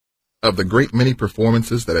Of the great many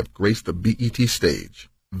performances that have graced the BET stage,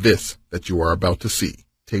 this that you are about to see,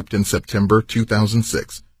 taped in September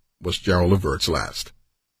 2006, was Gerald Levert's last.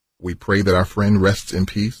 We pray that our friend rests in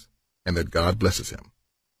peace and that God blesses him,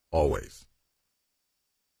 always.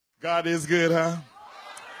 God is good, huh?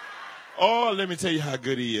 Oh, let me tell you how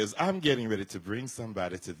good he is. I'm getting ready to bring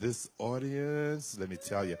somebody to this audience. Let me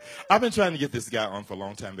tell you. I've been trying to get this guy on for a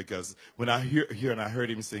long time because when I hear and I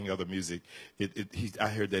heard him sing other music, I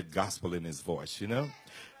heard that gospel in his voice, you know?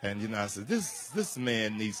 And, you know, I said, this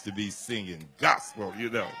man needs to be singing gospel,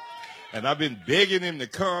 you know? And I've been begging him to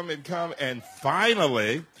come. And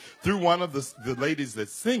finally, through one of the ladies that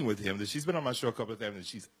sing with him, that she's been on my show a couple of times, and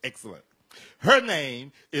she's excellent. Her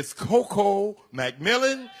name is Coco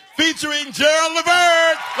McMillian, featuring Gerald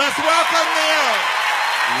Levert. Let's welcome them.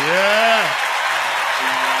 Yeah.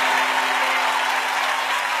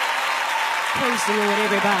 Praise the Lord,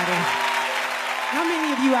 everybody. How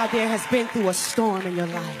many of you out there has been through a storm in your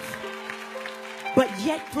life? But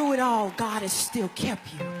yet through it all, God has still kept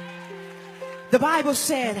you. The Bible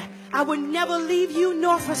said, I will never leave you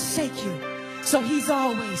nor forsake you. So he's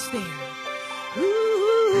always there.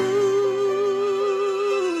 Ooh.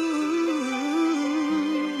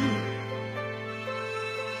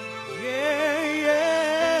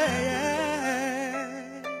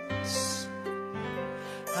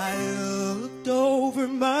 Over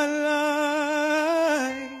my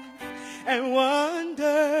life and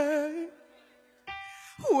wonder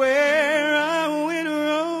where I went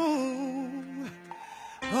wrong.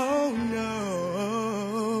 Oh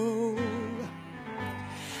no,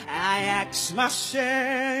 I asked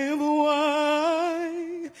myself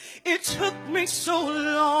why it took me so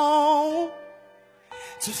long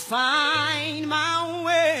to find my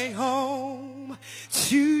way home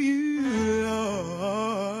to you,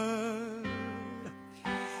 Lord.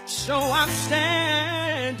 So I'm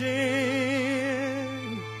standing,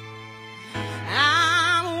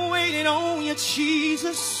 I'm waiting on you,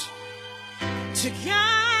 Jesus, to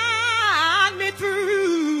guide me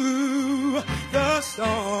through the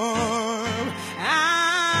storm.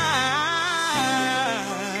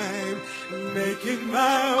 I'm making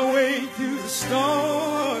my way through the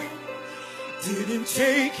storm. Didn't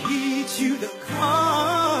take heed to the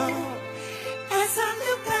call. As I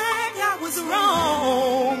look back, I was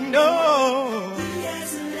wrong. No, he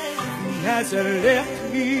hasn't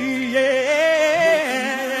left me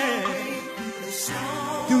yet.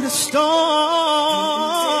 Through the storm,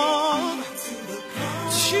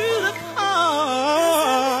 to the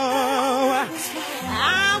call,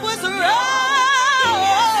 I was wrong.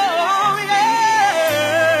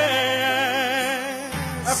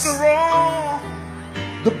 Yeah. After all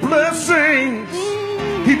the blessings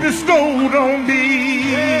he bestowed on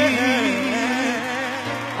me,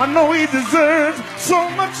 I know he deserves so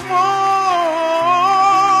much more.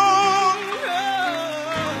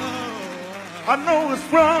 I know it's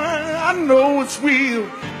right, I know it's real,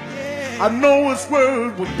 I know his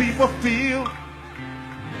word will be fulfilled.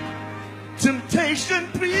 Temptation,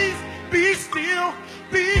 please be still,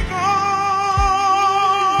 be gone.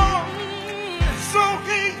 So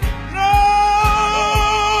he knows.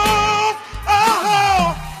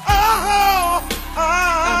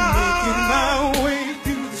 I'm making my way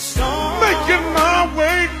through the storm. Making my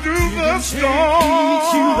way through the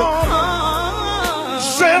storm.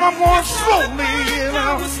 Said I'm going slowly, you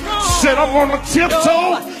know. Said I'm on the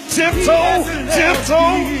tiptoe. Said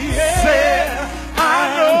I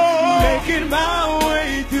know. Making my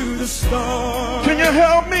way through the storm. Can you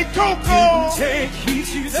help me, Coco? Take heed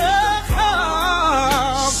to the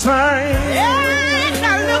call. Sign. Yes, I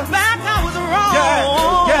look back, I was wrong.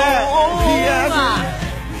 Yeah, he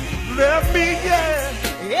hasn't left me yet.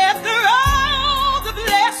 After all the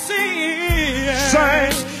blessings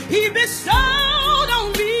Sign. he bestowed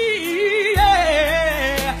on me,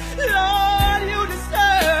 yeah. Lord, you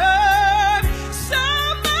deserve so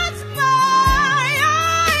much more.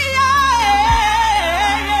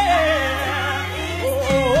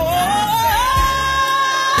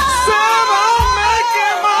 Said I'm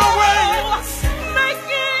making my way.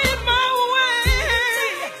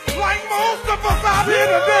 Like most of us out here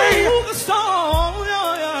today. Through the storm,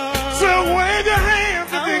 So wave your hands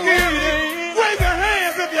if you get it. Wave your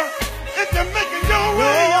hands if you're making your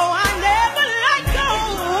way. Oh, I never let go.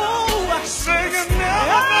 Singing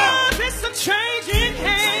now. Oh, it's a changing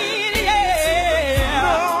hand,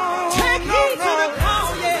 yeah. Take heed to the call,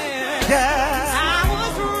 yeah. Yeah. I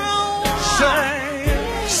was wrong.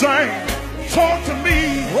 Sing. Talk to me.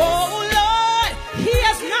 Oh, Lord, he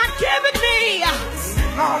has not given me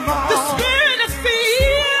No. the spirit of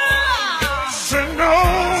fear. Say no.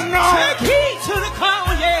 Take heed to the call,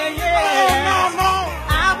 yeah.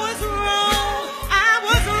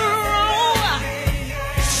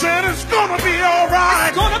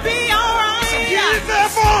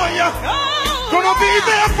 gonna be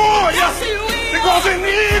there for you. Yes, he will. Because he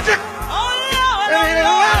needs you. Oh, Lord, And he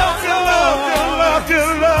loves you, love you, love you,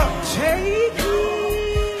 love. Take me.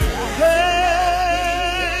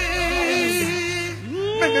 Hey,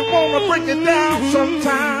 make me wanna break it down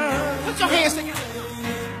sometime. Put your hands together.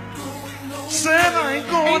 Said I ain't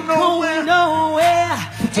going Ain't nowhere. going nowhere.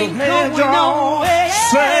 Ain't going nowhere.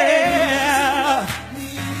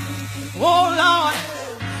 Oh, Lord.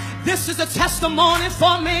 This is a testimony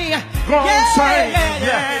for me. Go on, Yeah, say, yeah,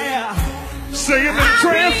 yeah. Say you've been I've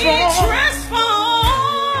been transformed.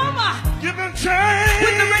 transformed You've been changed.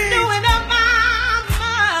 with the renewing of my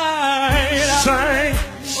mind. Say,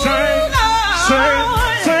 say, Oh,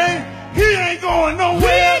 Lord. say, he ain't going nowhere. He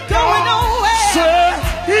ain't going nowhere. Say,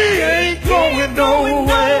 he ain't going Going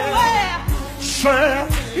nowhere. nowhere. Say,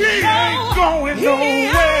 he ain't going He nowhere.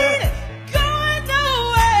 ain't going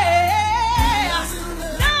nowhere.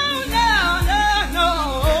 No, no, no, no,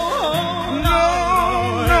 No,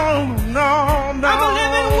 no, no, no. I'm a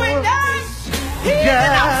living witness. He's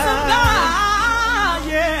an awesome God.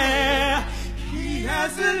 Yeah, He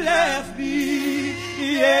hasn't left me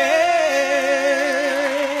yet.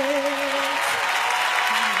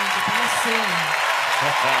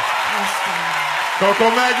 Coco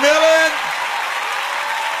McMillian,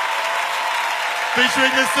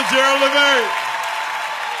 featuring Mr. Gerald Levert.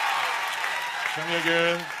 Come here,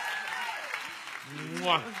 girl.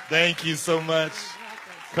 Mwah. Thank you so much.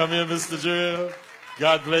 Come here, Mr. Gerald.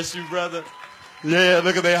 God bless you, brother. Yeah,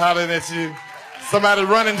 look at they hollering at you. Somebody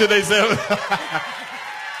running to themselves.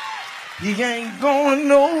 He ain't going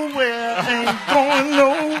nowhere. Ain't going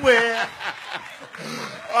nowhere.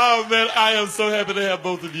 Oh, man, I am so happy to have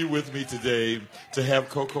both of you with me today, to have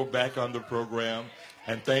Coco back on the program.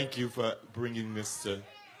 And thank you for bringing Mr.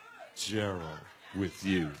 Gerald with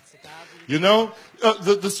you. You know,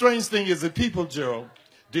 the strange thing is that people, Gerald,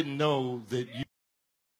 didn't know that you